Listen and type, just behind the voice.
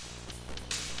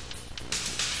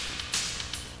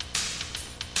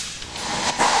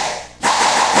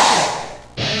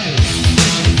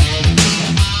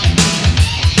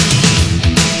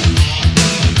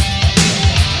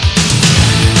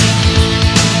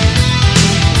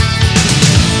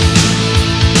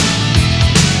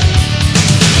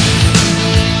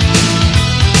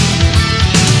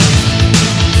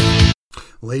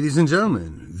Ladies and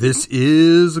gentlemen, this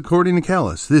is According to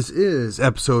Callus. This is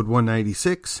episode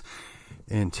 196,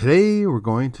 and today we're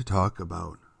going to talk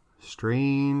about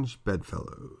strange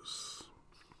bedfellows.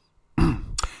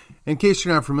 In case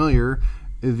you're not familiar,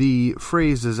 the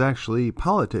phrase is actually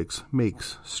politics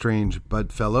makes strange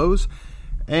bedfellows,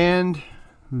 and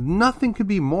nothing could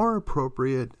be more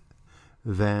appropriate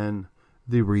than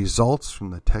the results from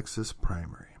the Texas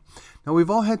primary. Now,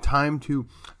 we've all had time to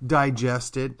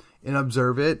digest it and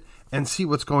observe it and see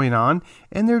what's going on,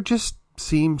 and there just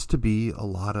seems to be a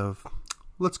lot of,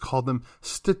 let's call them,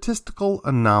 statistical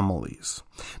anomalies.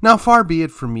 Now, far be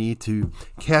it from me to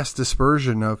cast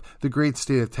aspersion of the great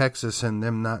state of Texas and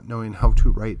them not knowing how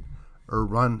to write or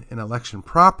run an election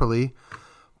properly,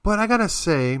 but I gotta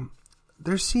say,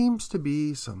 there seems to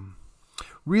be some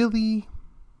really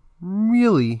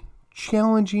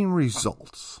challenging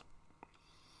results.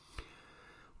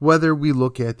 Whether we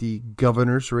look at the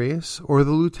governor's race or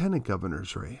the lieutenant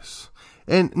governor's race.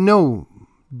 And no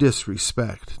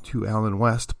disrespect to Allen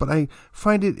West, but I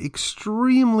find it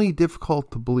extremely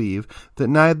difficult to believe that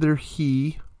neither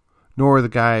he nor the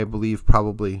guy I believe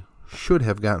probably should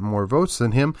have gotten more votes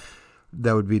than him,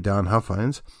 that would be Don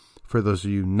Huffines, for those of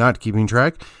you not keeping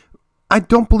track, I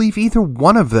don't believe either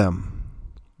one of them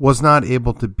was not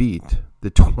able to beat the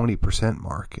 20%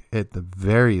 mark at the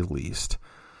very least.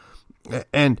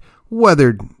 And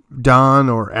whether Don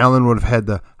or Allen would have had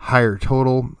the higher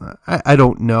total, I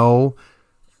don't know.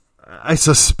 I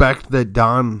suspect that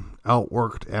Don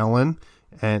outworked Allen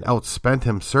and outspent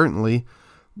him certainly,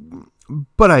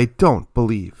 but I don't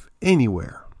believe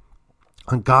anywhere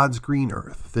on God's green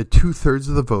earth that 2/3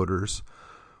 of the voters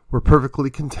were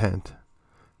perfectly content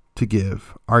to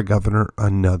give our governor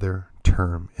another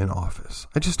term in office.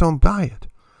 I just don't buy it.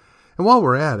 And while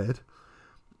we're at it,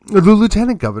 the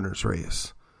lieutenant governor's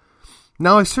race.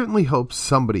 Now, I certainly hope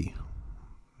somebody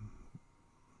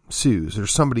sues or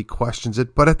somebody questions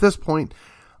it, but at this point,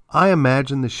 I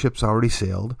imagine the ship's already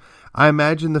sailed. I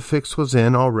imagine the fix was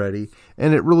in already,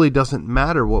 and it really doesn't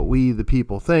matter what we, the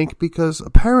people, think, because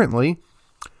apparently,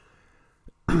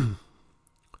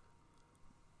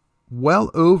 well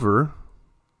over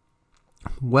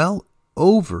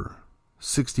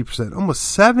 60%, almost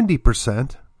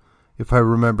 70%, if I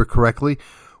remember correctly,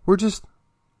 we're just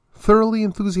thoroughly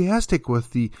enthusiastic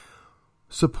with the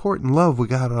support and love we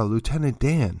got out of Lieutenant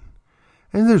Dan.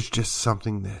 And there's just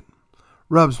something that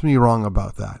rubs me wrong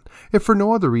about that. If for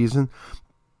no other reason,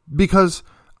 because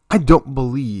I don't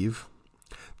believe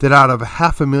that out of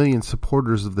 500,000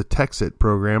 supporters of the TexIt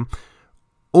program,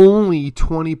 only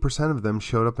 20% of them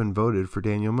showed up and voted for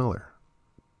Daniel Miller.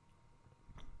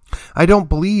 I don't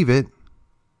believe it.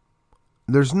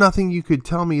 There's nothing you could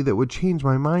tell me that would change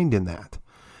my mind in that.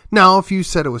 Now, if you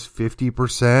said it was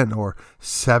 50% or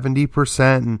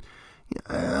 70%,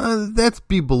 that's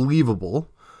be believable.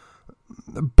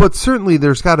 But certainly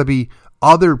there's got to be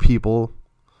other people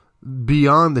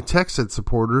beyond the TexIt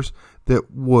supporters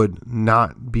that would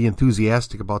not be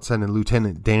enthusiastic about sending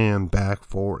Lieutenant Dan back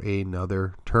for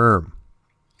another term.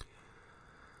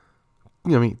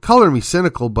 I mean, color me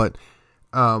cynical, but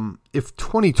if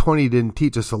 2020 didn't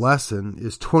teach us a lesson,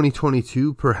 is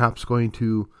 2022 perhaps going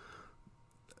to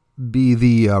be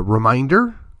the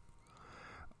reminder?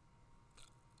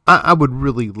 I would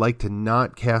really like to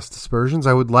not cast aspersions.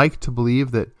 I would like to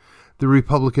believe that the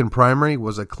Republican primary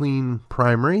was a clean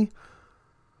primary.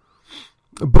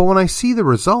 But when I see the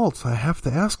results, I have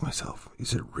to ask myself,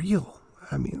 is it real?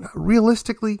 I mean,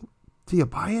 realistically, do you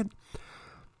buy it?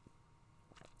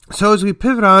 So as we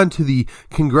pivot on to the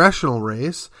congressional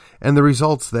race and the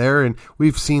results there, and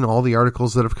we've seen all the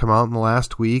articles that have come out in the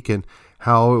last week and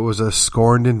how it was a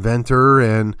scorned inventor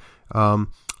and a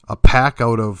pack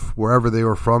out of wherever they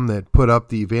were from that put up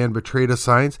the Van Betreda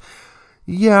signs.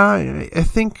 Yeah, I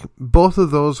think both of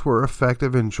those were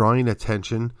effective in drawing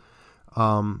attention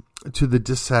to the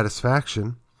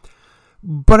dissatisfaction.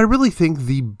 But I really think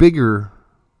the bigger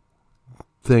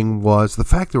thing was the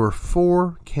fact there were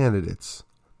 4 candidates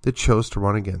that chose to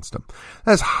run against him.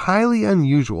 That's highly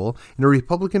unusual in a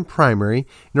Republican primary,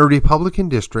 in a Republican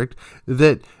district,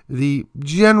 that the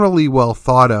generally well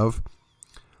thought of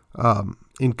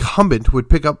incumbent would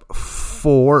pick up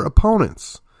 4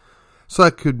 opponents. So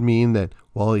that could mean that,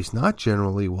 while he's not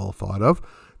generally well thought of,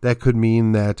 that could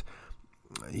mean that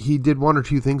he did 1 or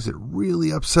 2 things that really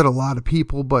upset a lot of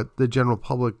people, but the general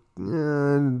public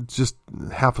just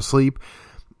half asleep.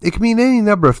 It could mean any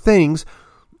number of things.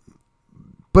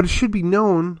 But it should be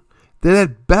known that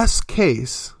at best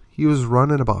case, he was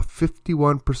running about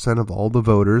 51% of all the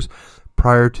voters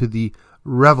prior to the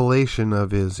revelation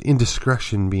of his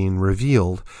indiscretion being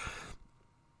revealed.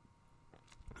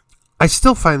 I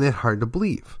still find that hard to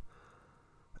believe.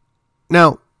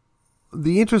 Now,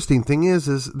 the interesting thing is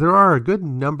there are a good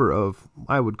number of,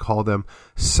 I would call them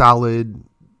solid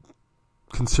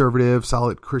conservative,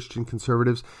 solid Christian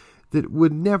conservatives that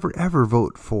would never ever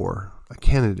vote for a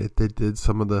candidate that did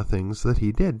some of the things that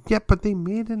he did. Yet, but they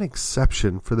made an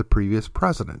exception for the previous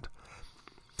president.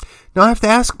 Now I have to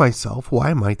ask myself,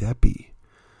 why might that be?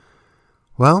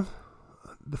 Well,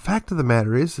 the fact of the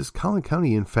matter is Collin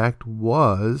County, in fact,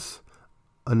 was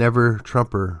a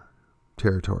never-Trumper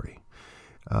territory.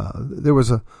 There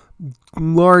was a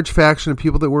large faction of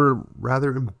people that were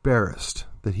rather embarrassed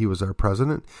that he was our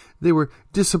president. They were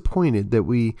disappointed that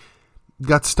we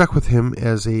got stuck with him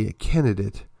as a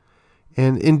candidate.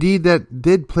 And indeed, that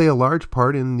did play a large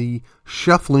part in the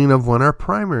shuffling of when our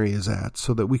primary is at,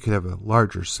 so that we could have a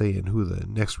larger say in who the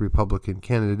next Republican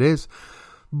candidate is.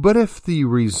 But if the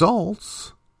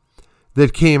results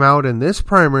that came out in this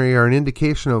primary are an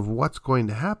indication of what's going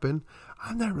to happen,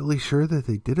 I'm not really sure that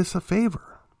they did us a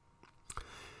favor.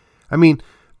 I mean,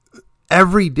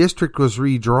 every district was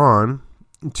redrawn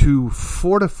to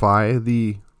fortify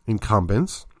the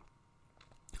incumbents.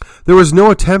 There was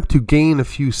no attempt to gain a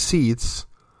few seats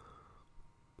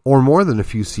or more than a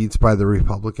few seats by the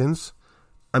Republicans.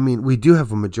 I mean, we do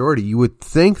have a majority. You would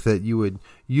think that you would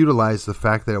utilize the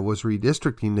fact that it was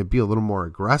redistricting to be a little more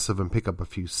aggressive and pick up a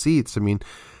few seats. I mean,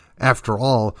 after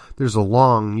all, there's a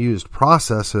long-used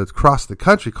process across the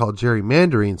country called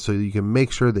gerrymandering, so you can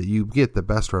make sure that you get the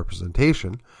best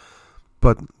representation.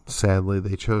 But sadly,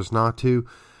 they chose not to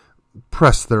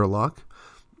press their luck.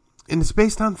 And it's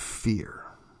based on fear.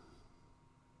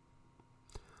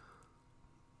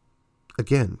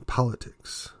 Again,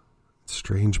 politics.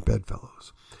 Strange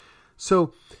bedfellows.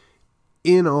 So,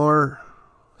 in our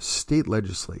state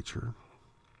legislature,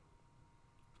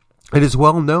 it is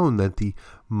well known that the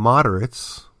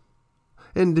moderates,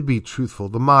 and to be truthful,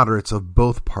 the moderates of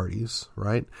both parties,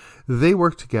 right, they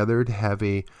work together to have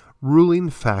a ruling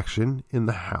faction in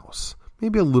the House.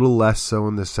 Maybe a little less so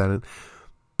in the Senate,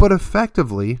 but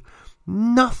effectively,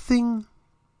 nothing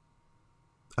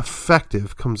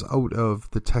effective comes out of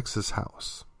the Texas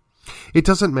House. It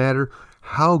doesn't matter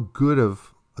how good of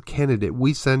a candidate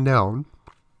we send down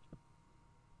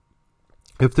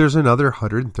if there's another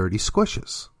 130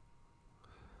 squishes.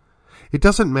 It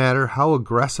doesn't matter how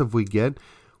aggressive we get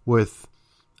with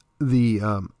the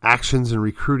actions and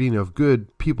recruiting of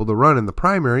good people to run in the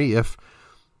primary if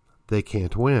they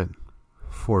can't win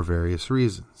for various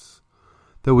reasons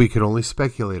that we can only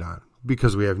speculate on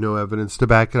because we have no evidence to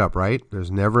back it up, right?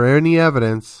 There's never any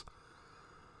evidence.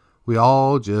 We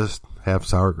all just have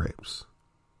sour grapes.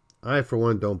 I, for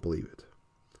one, don't believe it.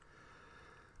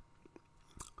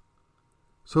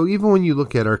 So even when you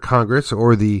look at our Congress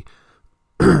or the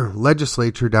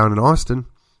legislature down in Austin,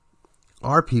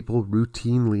 our people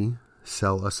routinely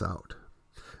sell us out.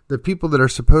 The people that are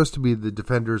supposed to be the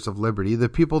defenders of liberty, the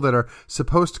people that are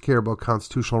supposed to care about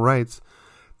constitutional rights,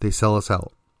 they sell us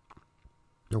out.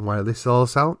 And why do they sell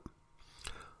us out?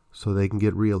 So they can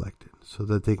get reelected, so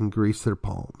that they can grease their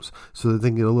palms, so that they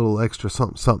can get a little extra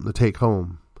something to take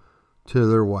home to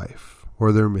their wife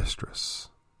or their mistress.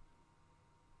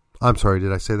 I'm sorry,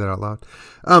 did I say that out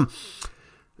loud?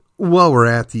 While we're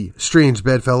at the strange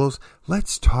bedfellows,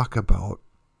 let's talk about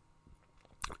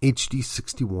HD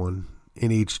 61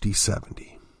 and HD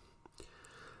 70.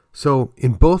 So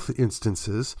in both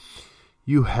instances,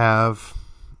 you have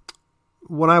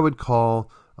what I would call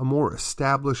a more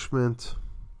establishment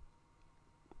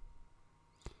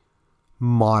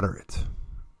moderate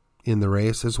in the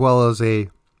race, as well as a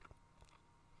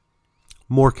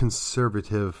more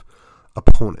conservative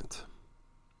opponent.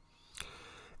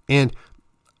 And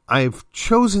I've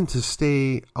chosen to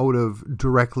stay out of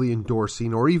directly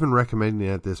endorsing or even recommending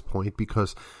at this point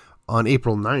because on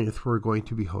April 9th, we're going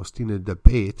to be hosting a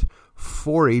debate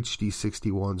for HD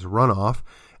 61's runoff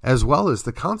as well as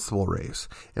the constable race.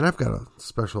 And I've got a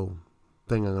special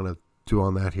thing I'm going to do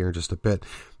on that here in just a bit.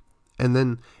 And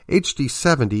then HD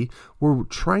 70, we're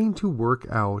trying to work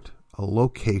out a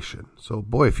location. So,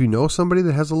 boy, if you know somebody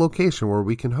that has a location where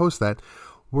we can host that,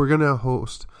 we're going to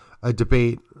host a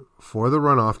debate for the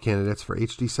runoff candidates for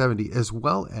HD 70 as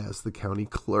well as the county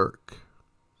clerk.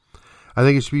 I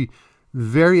think it should be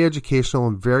very educational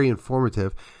and very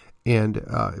informative. And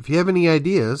if you have any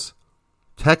ideas,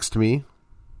 text me,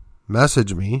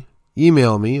 message me,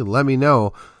 email me, let me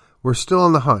know. We're still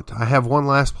on the hunt. I have one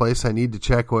last place I need to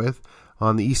check with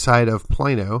on the east side of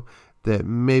Plano that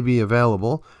may be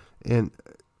available. And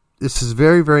this is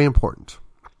very, very important.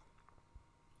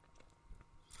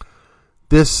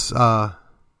 This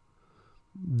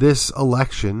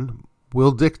election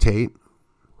will dictate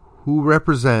who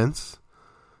represents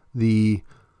the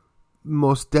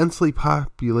most densely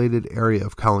populated area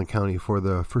of Collin County for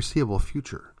the foreseeable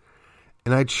future.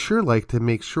 And I'd sure like to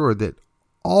make sure that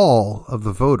all of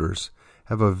the voters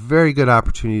have a very good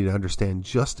opportunity to understand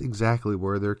just exactly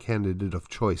where their candidate of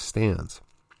choice stands.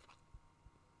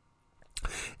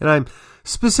 And I'm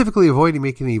specifically avoiding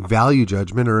making any value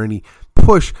judgment or any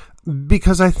push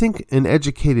because I think an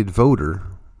educated voter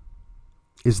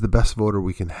is the best voter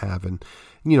we can have. And,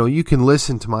 you can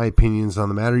listen to my opinions on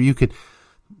the matter. You could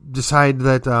decide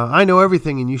that I know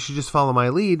everything and you should just follow my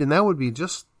lead. And that would be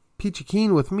just peachy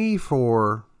keen with me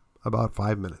for about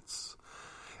 5 minutes.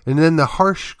 And then the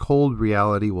harsh, cold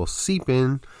reality will seep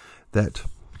in that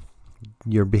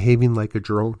you're behaving like a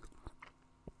drone.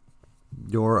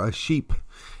 You're a sheep.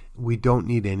 We don't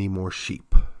need any more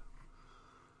sheep.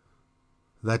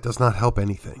 That does not help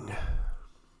anything.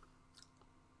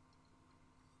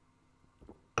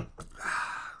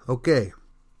 Okay.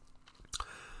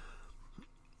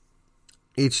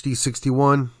 HD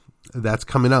 61, that's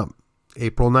coming up.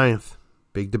 April 9th.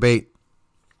 Big debate.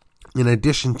 In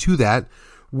addition to that,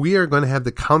 we are going to have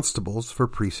the constables for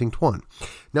Precinct 1.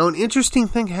 Now, an interesting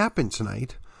thing happened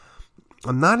tonight.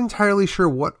 I'm not entirely sure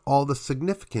what all the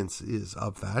significance is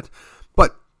of that,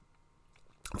 but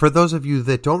for those of you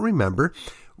that don't remember,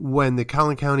 when the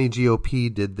Collin County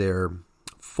GOP did their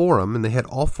forum and they had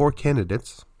all 4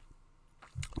 candidates,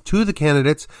 2 of the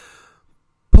candidates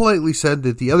politely said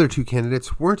that the other 2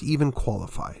 candidates weren't even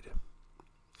qualified.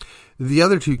 The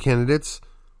other 2 candidates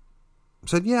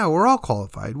said, yeah, we're all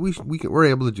qualified. We're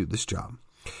able to do this job.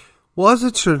 Well, as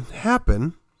it should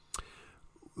happen,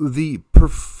 the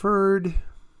preferred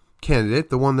candidate,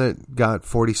 the one that got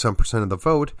 40-some% of the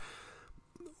vote,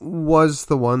 was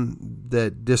the one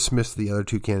that dismissed the other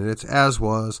 2 candidates, as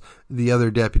was the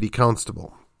other deputy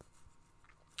constable.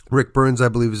 Rick Burns, I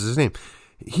believe is his name.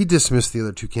 He dismissed the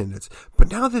other 2 candidates.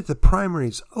 But now that the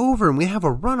primary's over and we have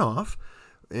a runoff,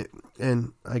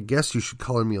 and I guess you should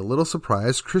color me a little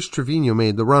surprised, Chris Trevino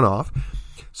made the runoff.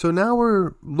 So now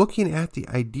we're looking at the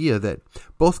idea that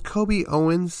both Kobe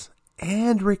Owens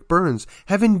and Rick Burns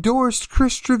have endorsed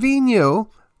Chris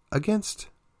Trevino against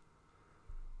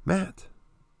Matt.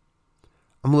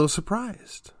 I'm a little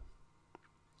surprised.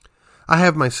 I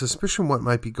have my suspicion what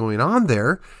might be going on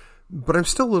there, but I'm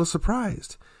still a little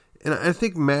surprised. And I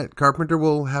think Matt Carpenter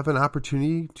will have an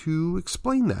opportunity to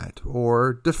explain that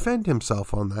or defend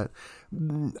himself on that.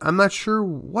 I'm not sure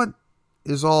what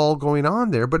is all going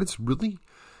on there, but it's really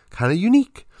kind of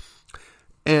unique.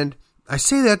 And I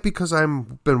say that because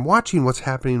I've been watching what's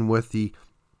happening with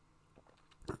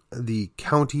the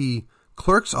county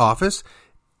clerk's office.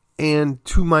 And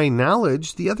to my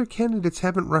knowledge, the other candidates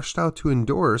haven't rushed out to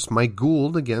endorse Mike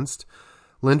Gould against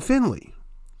Lynn Finley.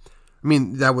 I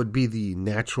mean, that would be the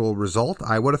natural result,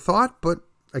 I would have thought. But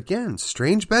again,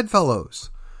 strange bedfellows.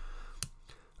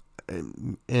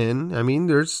 And I mean,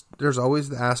 there's always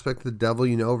the aspect of the devil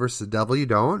you know versus the devil you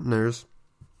don't. And there's,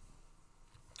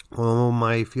 well,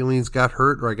 my feelings got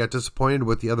hurt or I got disappointed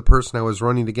with the other person I was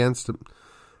running against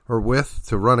or with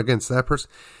to run against that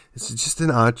person. It's just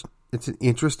it's an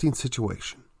interesting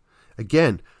situation.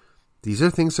 Again, these are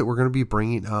things that we're going to be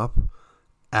bringing up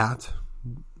at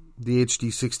the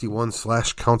HD 61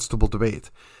 / Constable debate.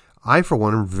 I, for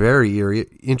one, am very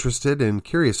interested and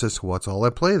curious as to what's all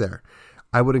at play there.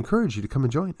 I would encourage you to come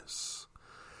and join us.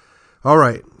 All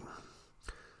right.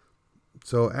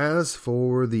 So as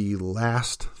for the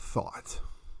last thought,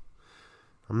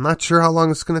 I'm not sure how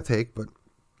long it's going to take, but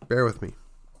bear with me.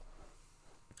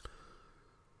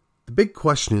 The big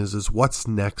question is what's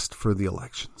next for the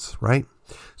elections, right?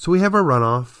 So we have our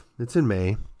runoff. It's in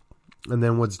May. And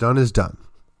then what's done is done.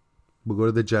 We'll go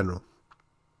to the general.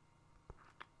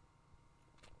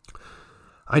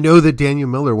 I know that Daniel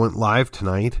Miller went live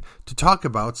tonight to talk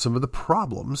about some of the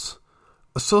problems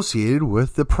associated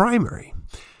with the primary.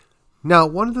 Now,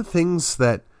 one of the things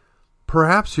that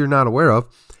perhaps you're not aware of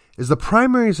is the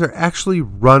primaries are actually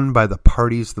run by the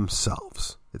parties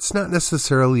themselves. It's not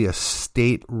necessarily a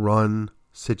state-run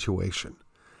situation.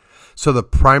 So the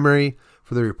primary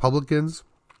for the Republicans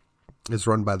is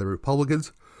run by the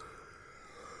Republicans.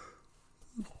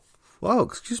 Well,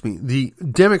 excuse me. The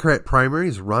Democrat primary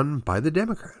is run by the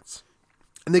Democrats.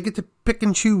 And they get to pick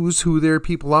and choose who their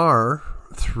people are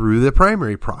through the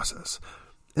primary process.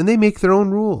 And they make their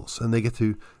own rules. And they get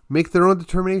to make their own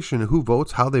determination of who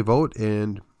votes, how they vote,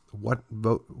 and what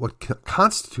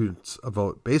constitutes a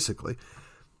vote, basically.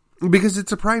 Because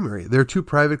it's a primary. There are 2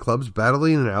 private clubs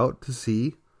battling it out to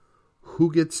see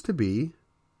who gets to be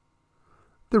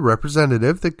the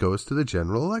representative that goes to the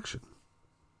general election.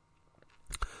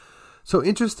 So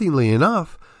interestingly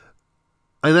enough,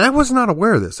 And I was not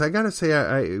aware of this. I got to say,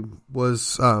 I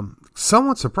was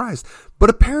somewhat surprised. But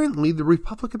apparently, the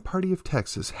Republican Party of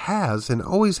Texas has and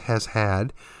always has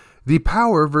had the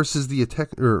power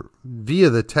via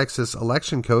the Texas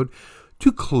election code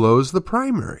to close the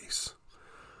primaries,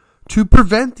 to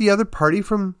prevent the other party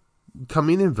from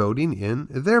coming and voting in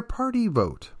their party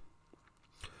vote.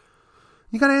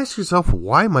 You got to ask yourself,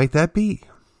 why might that be?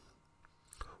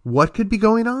 What could be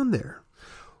going on there?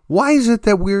 Why is it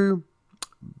that we're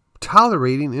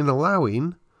tolerating and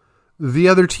allowing the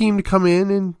other team to come in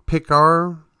and pick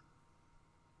our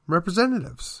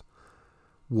representatives?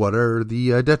 What are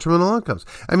the detrimental outcomes?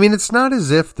 I mean, it's not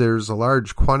as if there's a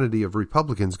large quantity of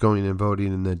Republicans going and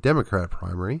voting in the Democrat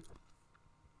primary.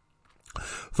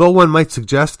 Though one might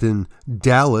suggest in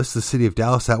Dallas, the city of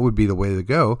Dallas, that would be the way to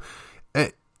go.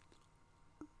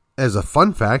 As a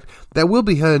fun fact, that will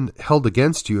be held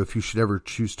against you if you should ever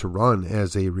choose to run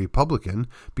as a Republican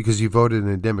because you voted in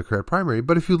a Democrat primary.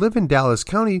 But if you live in Dallas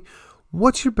County,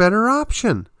 what's your better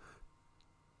option?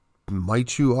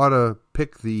 Might you ought to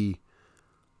pick the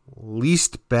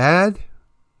least bad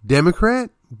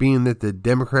Democrat, being that the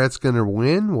Democrat's going to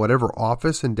win whatever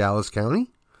office in Dallas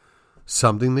County?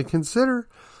 Something to consider.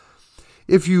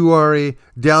 If you are a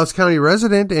Dallas County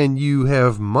resident and you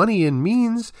have money and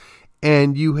means,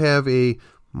 and you have a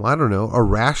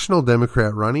rational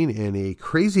Democrat running and a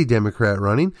crazy Democrat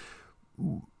running,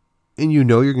 and you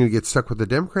know you're going to get stuck with the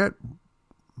Democrat,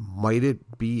 might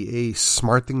it be a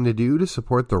smart thing to do to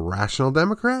support the rational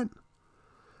Democrat?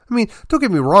 I mean, don't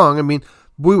get me wrong. I mean,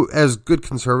 we, as good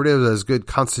conservatives, as good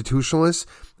constitutionalists,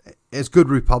 as good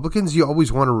Republicans, you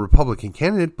always want a Republican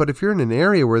candidate. But if you're in an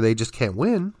area where they just can't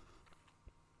win,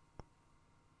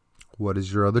 what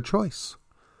is your other choice?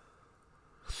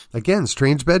 Again,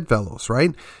 strange bedfellows,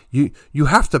 right? You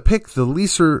have to pick the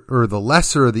lesser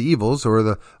of the evils, or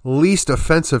the least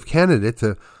offensive candidate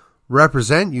to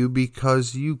represent you,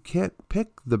 because you can't pick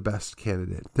the best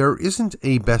candidate. There isn't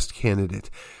a best candidate.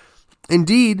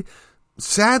 Indeed,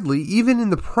 sadly, even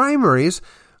in the primaries,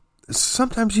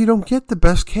 sometimes you don't get the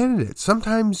best candidate.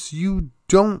 Sometimes you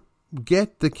don't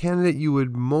get the candidate you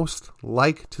would most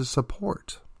like to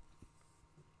support.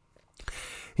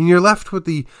 And you're left with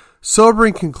the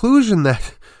sobering conclusion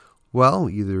that, well,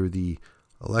 either the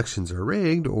elections are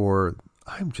rigged, or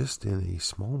I'm just in a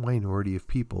small minority of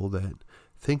people that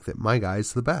think that my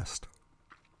guy's the best.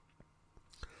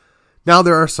 Now,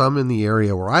 there are some in the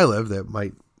area where I live that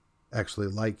might actually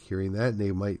like hearing that, and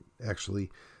they might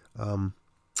actually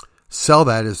sell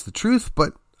that as the truth,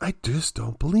 but I just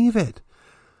don't believe it.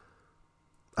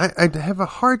 I have a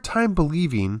hard time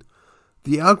believing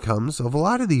the outcomes of a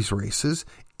lot of these races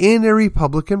in a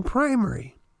Republican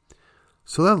primary.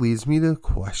 So that leads me to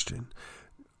question,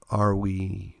 are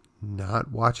we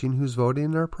not watching who's voting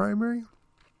in our primary?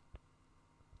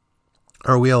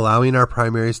 Are we allowing our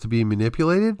primaries to be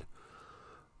manipulated?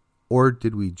 Or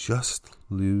did we just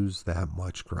lose that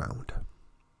much ground?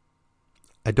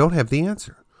 I don't have the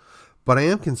answer, but I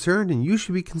am concerned, and you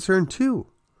should be concerned too.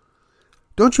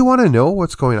 Don't you want to know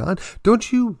what's going on?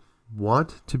 Don't you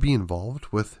want to be involved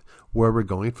with where we're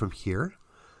going from here?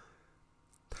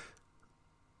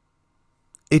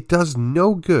 It does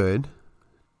no good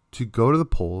to go to the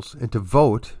polls and to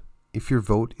vote if your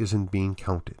vote isn't being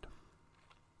counted.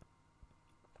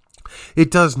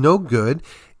 It does no good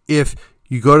if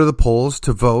you go to the polls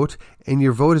to vote and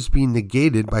your vote is being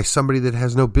negated by somebody that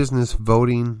has no business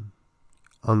voting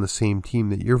on the same team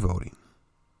that you're voting.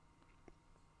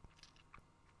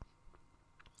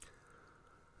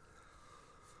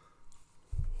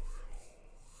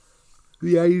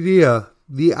 The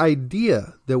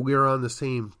idea that we're on the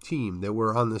same team, that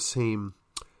we're on the same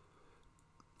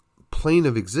plane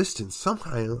of existence,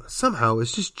 somehow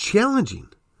is just challenging.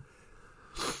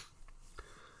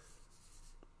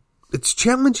 It's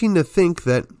challenging to think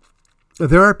that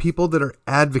there are people that are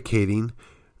advocating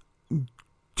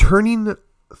turning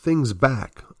things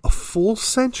back a full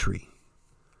century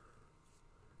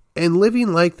and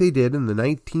living like they did in the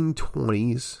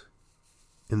 1920s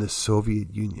in the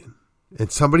Soviet Union.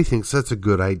 And somebody thinks that's a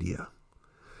good idea.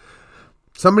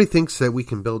 Somebody thinks that we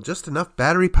can build just enough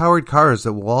battery-powered cars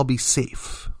that we'll all be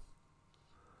safe.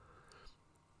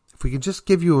 If we can just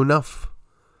give you enough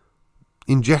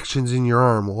injections in your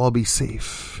arm, we'll all be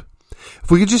safe.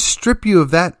 If we could just strip you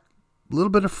of that little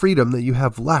bit of freedom that you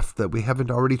have left that we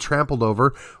haven't already trampled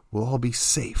over, we'll all be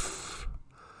safe.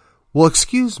 Well,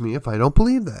 excuse me if I don't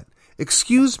believe that.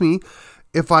 Excuse me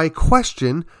if I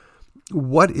question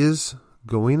what is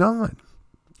going on.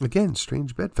 Again,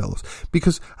 strange bedfellows.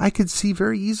 Because I could see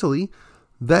very easily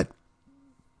that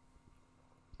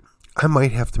I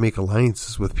might have to make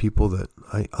alliances with people that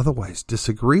I otherwise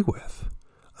disagree with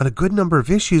on a good number of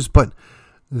issues, but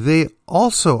they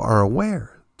also are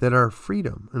aware that our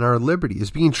freedom and our liberty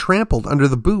is being trampled under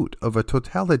the boot of a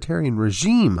totalitarian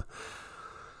regime.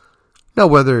 Now,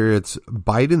 whether it's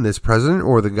Biden, this president,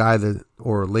 or the guy that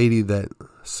or lady that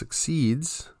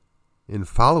succeeds in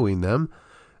following them,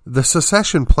 the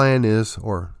succession, not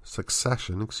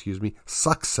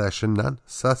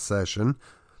secession,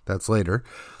 that's later.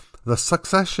 The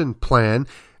succession plan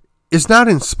is not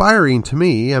inspiring to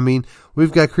me. I mean,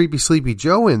 we've got creepy Sleepy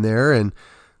Joe in there, and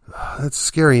that's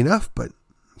scary enough, but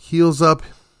heels up.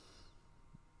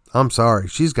 I'm sorry,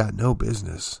 she's got no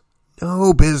business.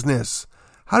 No business.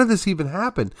 How did this even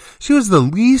happen? She was the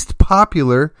least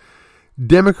popular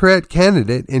Democrat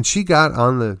candidate, and she got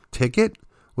on the ticket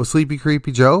with Sleepy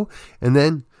Creepy Joe, and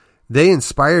then they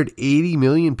inspired 80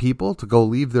 million people to go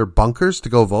leave their bunkers to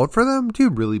go vote for them? Do you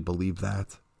really believe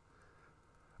that?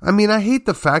 I mean, I hate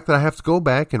the fact that I have to go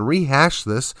back and rehash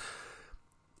this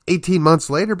 18 months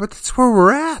later, but that's where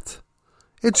we're at.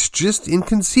 It's just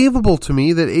inconceivable to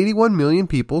me that 81 million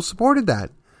people supported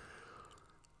that.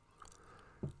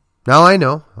 Now, I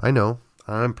know,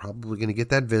 I'm probably going to get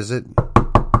that visit.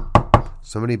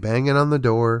 Somebody banging on the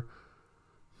door.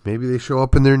 Maybe they show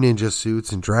up in their ninja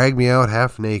suits and drag me out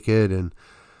half naked and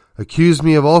accuse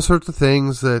me of all sorts of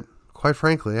things that, quite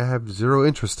frankly, I have zero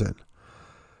interest in.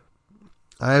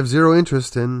 I have zero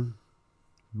interest in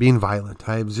being violent.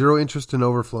 I have zero interest in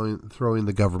throwing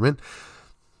the government.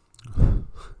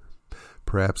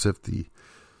 Perhaps we'll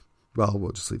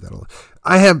just leave that alone.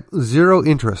 I have zero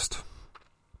interest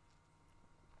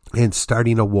in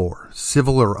starting a war,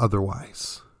 civil or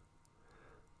otherwise.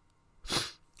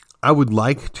 I would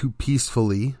like to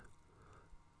peacefully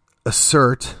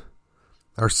assert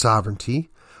our sovereignty.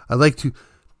 I'd like to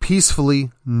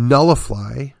peacefully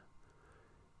nullify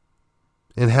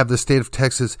and have the state of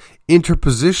Texas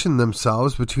interposition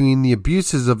themselves between the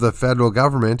abuses of the federal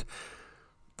government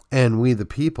and we the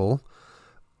people.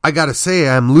 I got to say,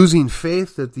 I'm losing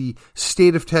faith that the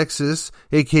state of Texas,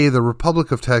 aka the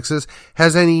Republic of Texas,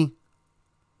 has any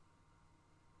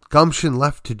gumption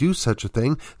left to do such a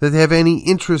thing, that they have any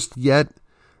interest yet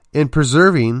in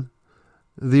preserving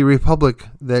the republic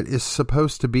that is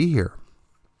supposed to be here.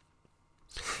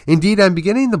 Indeed, I'm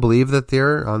beginning to believe that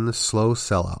they're on the slow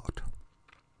sellout.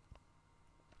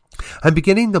 I'm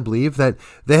beginning to believe that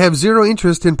they have zero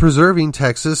interest in preserving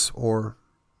Texas, or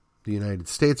the United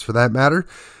States for that matter,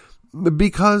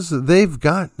 because they've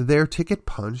got their ticket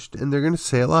punched and they're going to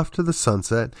sail off to the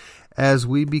sunset as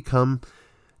we become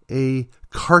a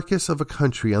carcass of a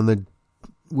country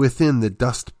within the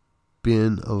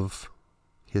dustbin of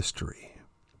history.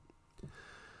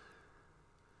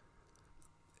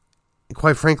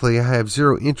 Quite frankly, I have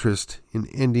zero interest in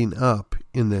ending up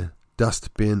in the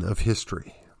dustbin of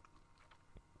history.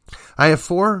 I have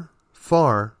far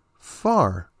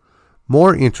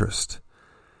more interest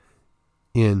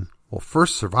in, well,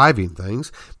 first, surviving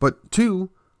things, but two,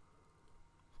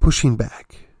 pushing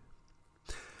back.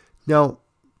 Now,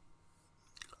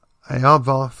 I have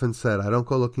often said I don't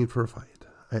go looking for a fight.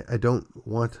 I don't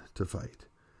want to fight.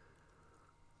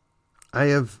 I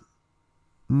have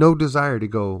no desire to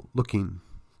go looking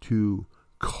to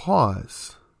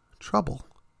cause trouble.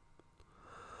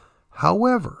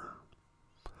 However,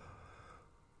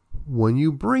 when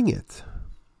you bring it,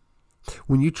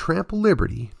 when you trample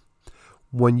liberty,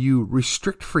 when you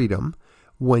restrict freedom,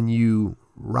 when you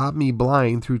rob me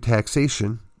blind through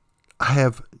taxation, I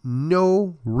have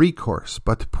no recourse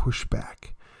but to push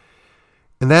back.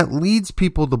 And that leads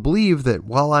people to believe that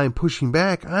while I'm pushing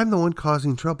back, I'm the one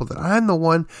causing trouble, that I'm the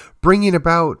one bringing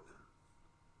about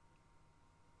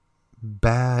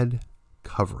bad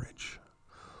coverage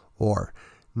or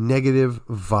negative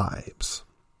vibes.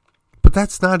 But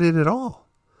that's not it at all.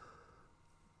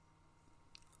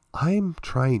 I'm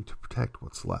trying to protect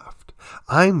what's left.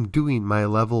 I'm doing my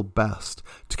level best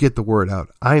to get the word out.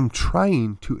 I'm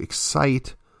trying to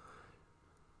excite,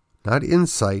 not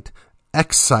incite,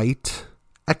 excite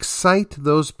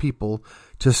those people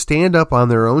to stand up on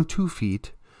their own 2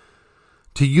 feet,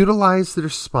 to utilize their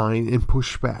spine and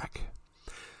push back.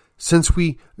 Since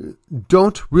we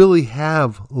don't really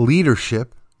have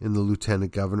leadership in the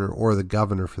lieutenant governor or the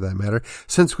governor for that matter,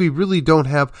 since we really don't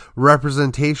have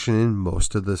representation in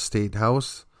most of the state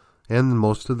house and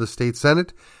most of the state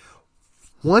senate,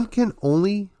 one can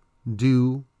only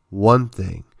do one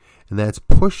thing, and that's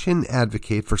push and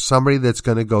advocate for somebody that's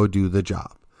going to go do the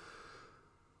job.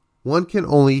 One can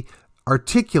only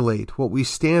articulate what we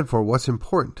stand for, what's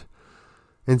important.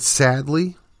 And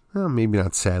sadly, well, maybe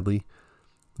not sadly,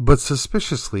 But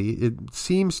suspiciously, it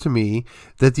seems to me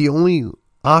that the only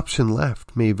option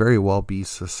left may very well be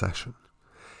secession.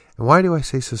 And why do I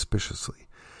say suspiciously?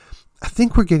 I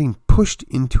think we're getting pushed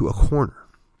into a corner.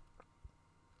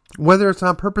 Whether it's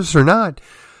on purpose or not,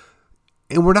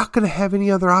 and we're not going to have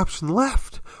any other option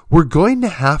left. We're going to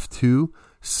have to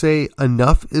say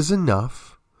enough is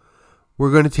enough.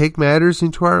 We're going to take matters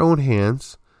into our own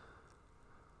hands.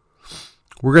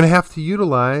 We're going to have to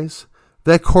utilize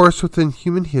that course within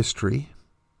human history.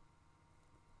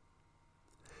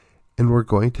 And we're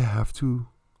going to have to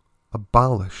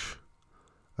abolish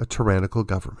a tyrannical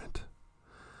government.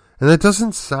 And that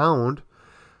doesn't sound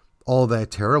all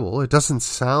that terrible. It doesn't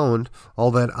sound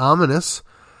all that ominous.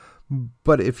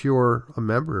 But if you're a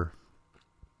member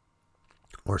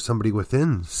or somebody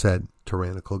within said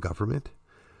tyrannical government,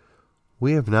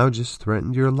 we have now just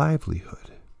threatened your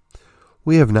livelihood.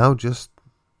 We have now just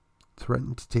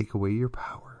threatened to take away your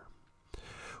power.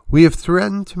 We have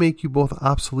threatened to make you both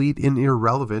obsolete and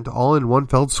irrelevant all in one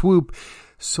fell swoop.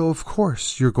 So, of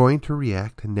course, you're going to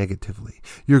react negatively.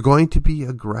 You're going to be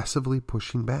aggressively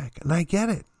pushing back. And I get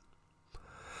it.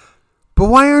 But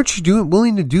why aren't you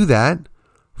willing to do that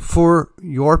for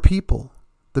your people,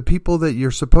 the people that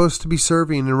you're supposed to be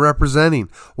serving and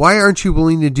representing? Why aren't you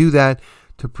willing to do that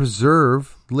to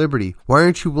preserve liberty? Why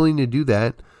aren't you willing to do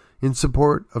that in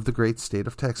support of the great state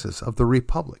of Texas, of the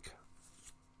Republic?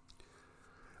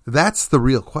 That's the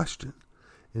real question.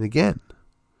 And again,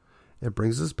 it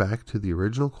brings us back to the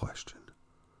original question.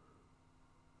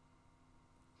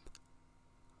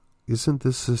 Isn't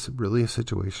this really a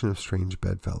situation of strange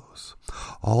bedfellows?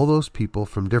 All those people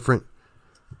from different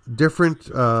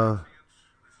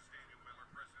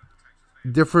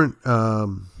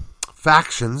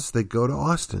factions that go to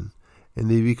Austin, and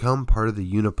they become part of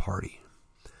the Uniparty.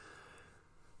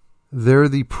 They're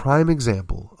the prime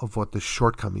example of what the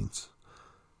shortcomings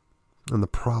and the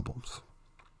problems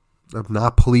of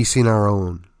not policing our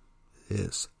own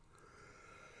is.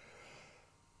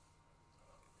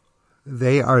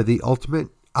 They are the ultimate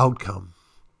outcome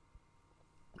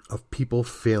of people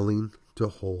failing to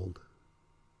hold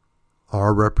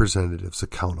our representatives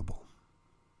accountable.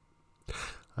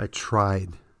 I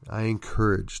tried, I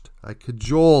encouraged, I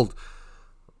cajoled,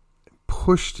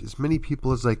 pushed as many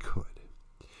people as I could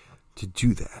to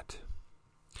do that.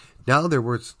 Now there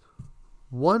was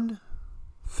one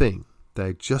thing that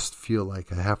I just feel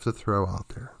like I have to throw out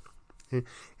there.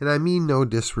 And I mean no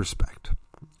disrespect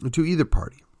to either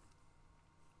party.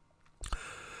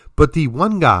 But the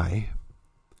one guy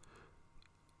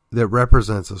that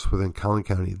represents us within Collin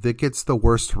County that gets the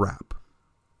worst rap,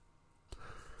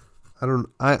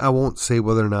 I won't say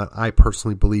whether or not I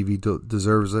personally believe he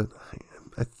deserves it.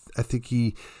 I think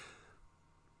he...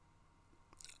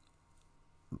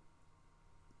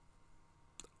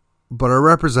 But a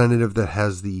representative that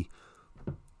has the,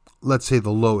 let's say, the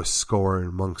lowest score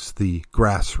amongst the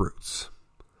grassroots,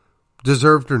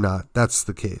 deserved or not, that's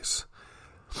the case.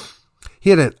 He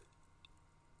had an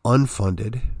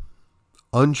unfunded,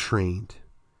 untrained,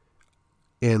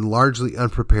 and largely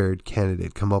unprepared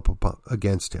candidate come up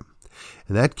against him.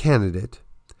 And that candidate,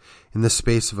 in the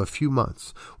space of a few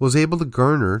months, was able to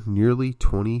garner nearly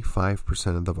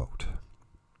 25% of the vote.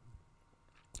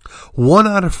 1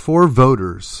 out of 4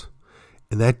 voters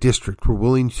in that district were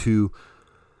willing to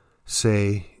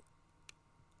say,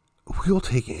 we'll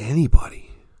take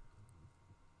anybody.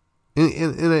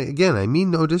 And again, I mean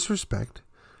no disrespect.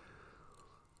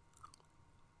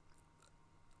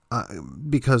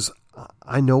 Because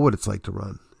I know what it's like to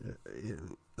run.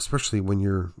 Especially when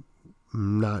you're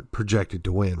not projected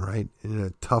to win, right? In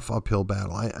a tough uphill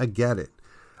battle. I get it.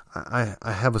 I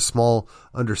have a small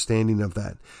understanding of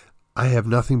that. I have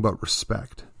nothing but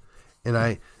respect. And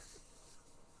I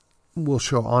will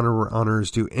show honor where honor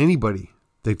is due. Anybody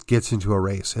that gets into a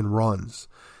race and runs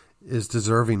is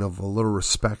deserving of a little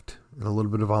respect and a little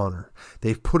bit of honor.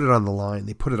 They've put it on the line.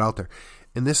 They put it out there.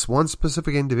 And this one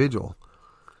specific individual,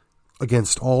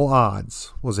 against all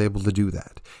odds, was able to do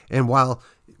that. And while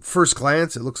first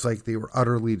glance it looks like they were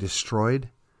utterly destroyed,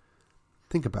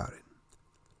 think about it.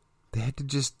 They had to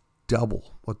just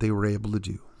double what they were able to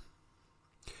do.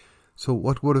 So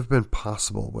what would have been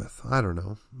possible with, I don't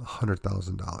know,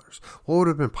 $100,000? What would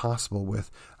have been possible with,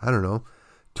 I don't know,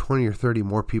 20 or 30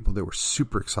 more people that were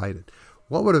super excited?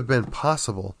 What would have been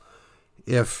possible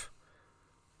if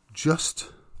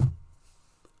just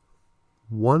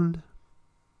 1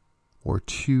 or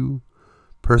 2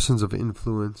 persons of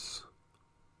influence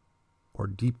or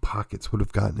deep pockets would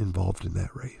have gotten involved in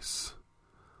that race?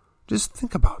 Just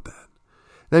think about that.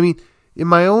 I mean, in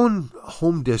my own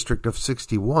home district of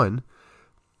 61,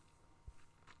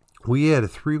 we had a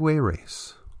 3-way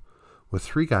race with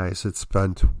 3 guys that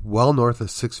spent well north of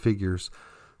 6 figures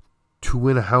to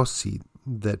win a House seat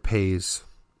that pays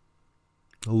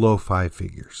low 5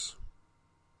 figures.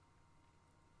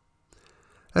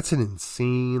 That's an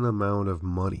insane amount of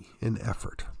money and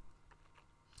effort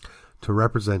to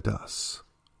represent us.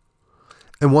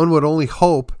 And one would only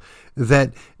hope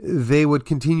that they would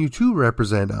continue to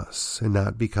represent us and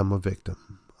not become a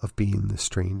victim of being the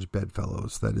strange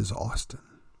bedfellows that is Austin,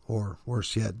 or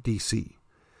worse yet, DC.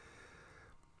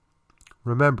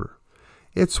 Remember,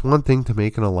 it's one thing to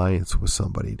make an alliance with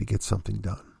somebody to get something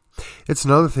done. It's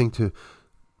another thing to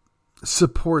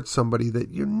support somebody that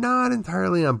you're not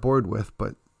entirely on board with,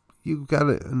 but you've got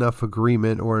enough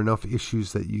agreement or enough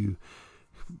issues that you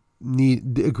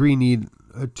need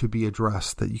to be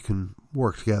addressed that you can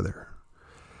work together.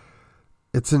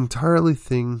 It's an entirely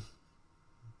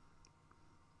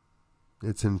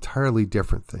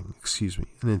different thing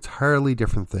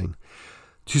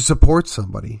to support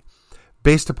somebody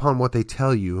based upon what they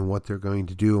tell you and what they're going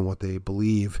to do and what they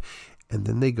believe, and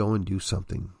then they go and do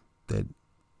something that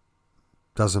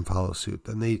doesn't follow suit.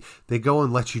 Then they go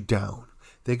and let you down.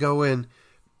 They go and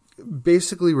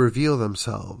basically reveal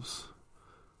themselves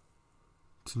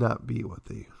to not be what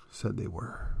they said they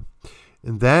were.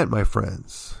 And that, my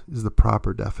friends, is the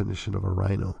proper definition of a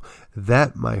rhino.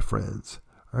 That, my friends,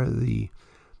 are the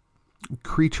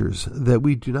creatures that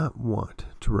we do not want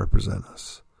to represent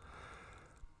us.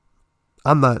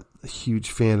 I'm not a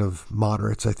huge fan of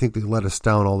moderates. I think they let us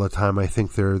down all the time. I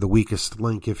think they're the weakest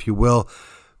link, if you will.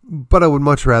 But I would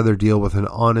much rather deal with an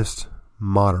honest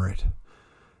moderate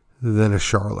than a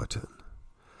charlatan.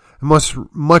 I must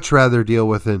much rather deal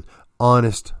with an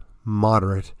honest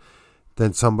moderate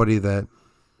than somebody that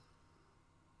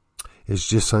is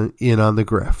just in on the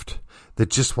grift, that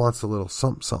just wants a little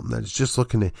something, that is just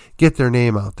looking to get their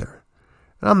name out there.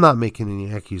 And I'm not making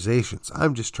any accusations.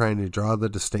 I'm just trying to draw the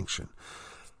distinction.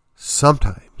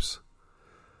 Sometimes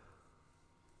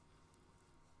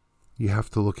you have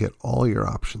to look at all your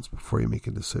options before you make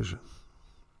a decision.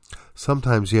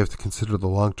 Sometimes you have to consider the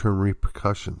long-term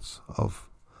repercussions of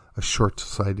a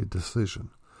short-sighted decision.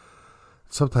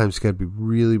 Sometimes you got to be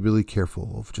really, really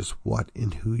careful of just what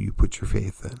and who you put your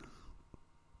faith in.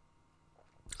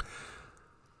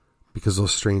 Because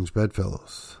those strange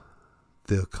bedfellows,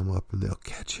 they'll come up and they'll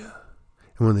catch you.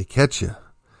 And when they catch you,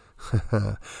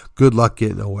 good luck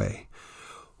getting away.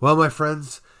 Well, my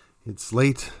friends, it's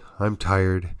late. I'm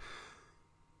tired.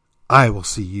 I will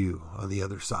see you on the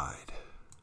other side.